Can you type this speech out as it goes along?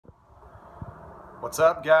What's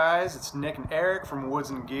up, guys? It's Nick and Eric from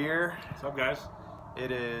Woods and Gear. What's up, guys?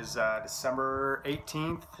 It is December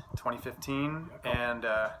 18th, 2015, and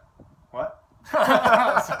what? We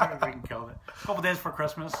killed it. A couple days before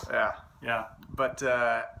Christmas. Yeah. But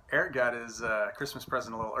Eric got his Christmas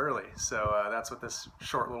present a little early, so that's what this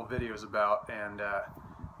short little video is about. And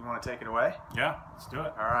you want to take it away? Yeah, let's do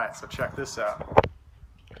it. All right, so check this out.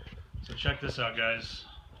 So check this out, guys.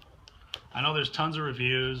 I know there's tons of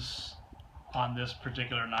reviews on this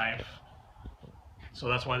particular knife, so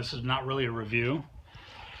that's why this is not really a review.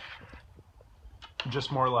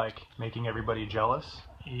 Just more like making everybody jealous.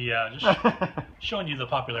 Yeah, just showing you the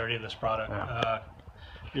popularity of this product. Yeah.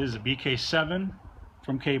 It is a Bk7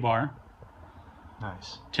 from Kabar.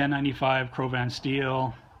 Nice. 1095 Crovan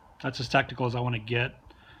steel. That's as technical as I want to get.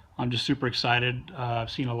 I'm just super excited.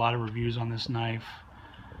 I've seen a lot of reviews on this knife.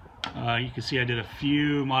 You can see I did a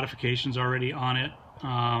few modifications already on it.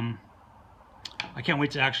 I can't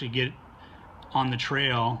wait to actually get on the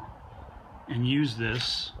trail and use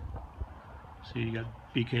this. See, you got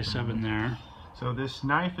Bk7 there. So this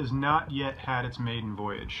knife has not yet had its maiden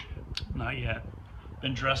voyage. Not yet.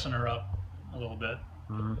 Been dressing her up a little bit.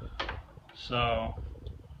 Mm-hmm. So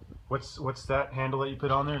what's that handle that you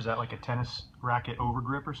put on there? Is that like a tennis racket over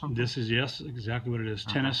grip or something? this is, yes, exactly what it is.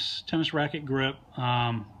 Tennis racket grip.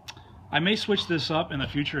 I may switch this up in the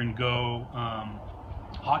future and go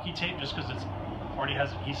hockey tape, just because it already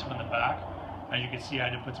has adhesive in the back. As you can see, I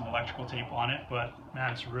did put some electrical tape on it, but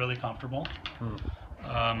man, it's really comfortable.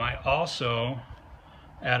 I also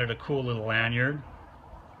added a cool little lanyard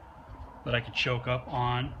that I could choke up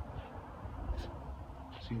on.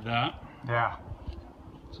 See that? Yeah.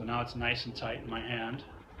 So now it's nice and tight in my hand.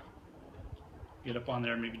 Get up on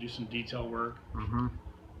there and maybe do some detail work. Mm-hmm.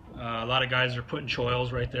 A lot of guys are putting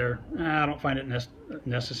choils right there. I don't find it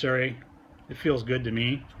necessary. It feels good to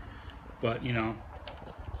me, but you know,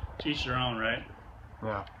 to each their own, right?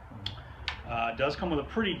 Yeah. It does come with a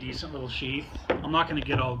pretty decent little sheath. I'm not going to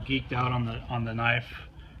get all geeked out on the knife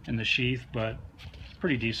and the sheath, but it's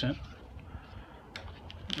pretty decent.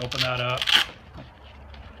 Open that up.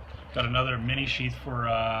 Got another mini sheath for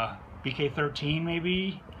Bk13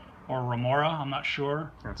 maybe, or Remora. I'm not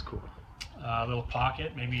sure. That's cool. A little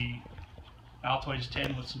pocket, maybe Altoids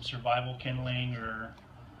tin with some survival kindling, or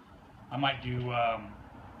I might do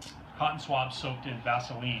cotton swabs soaked in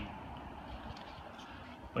Vaseline.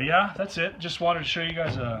 But yeah, that's it. Just wanted to show you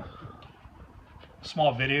guys a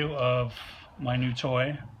small video of my new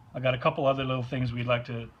toy. I got a couple other little things we'd like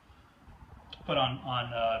to put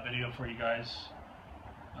on video for you guys.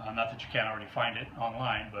 Not that you can't already find it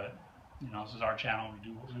online, but you know, this is our channel. We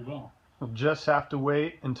do what we will. We'll just have to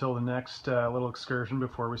wait until the next little excursion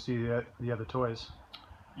before we see the other toys.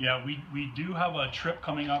 Yeah, we do have a trip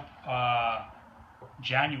coming up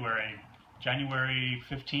January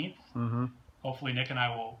 15th. Mm-hmm. Hopefully Nick and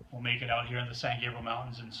I will make it out here in the San Gabriel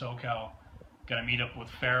Mountains in SoCal. Gonna meet up with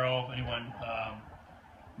Pharaoh. If anyone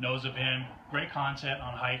knows of him, great content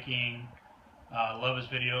on hiking. Love his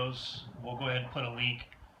videos. We'll go ahead and put a link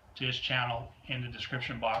to his channel in the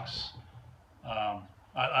description box.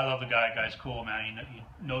 I love the guy. Guy's cool, man. He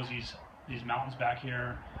knows these mountains back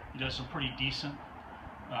here. He does some pretty decent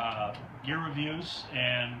gear reviews,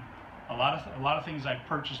 and a lot of things I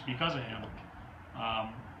purchased because of him.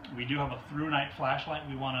 We do have a through night flashlight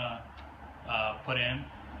we want to put in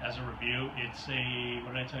as a review. It's a,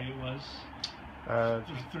 what did I tell you it was?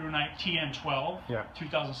 It's a through night TN12, yeah.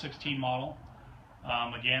 2016 model.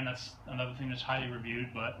 Again, that's another thing that's highly reviewed,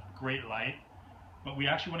 but great light. But we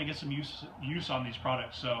actually want to get some use on these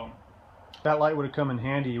products. So that light would have come in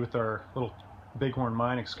handy with our little Bighorn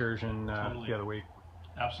mine excursion totally. The other week.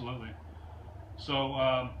 Absolutely.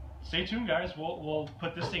 So stay tuned, guys. We'll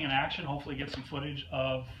put this thing in action. Hopefully, get some footage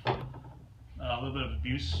of a little bit of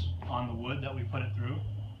abuse on the wood that we put it through.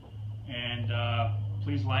 And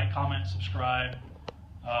please like, comment, subscribe.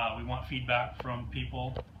 We want feedback from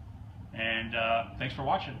people. And thanks for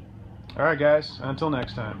watching. All right, guys. Until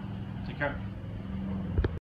next time. Take care.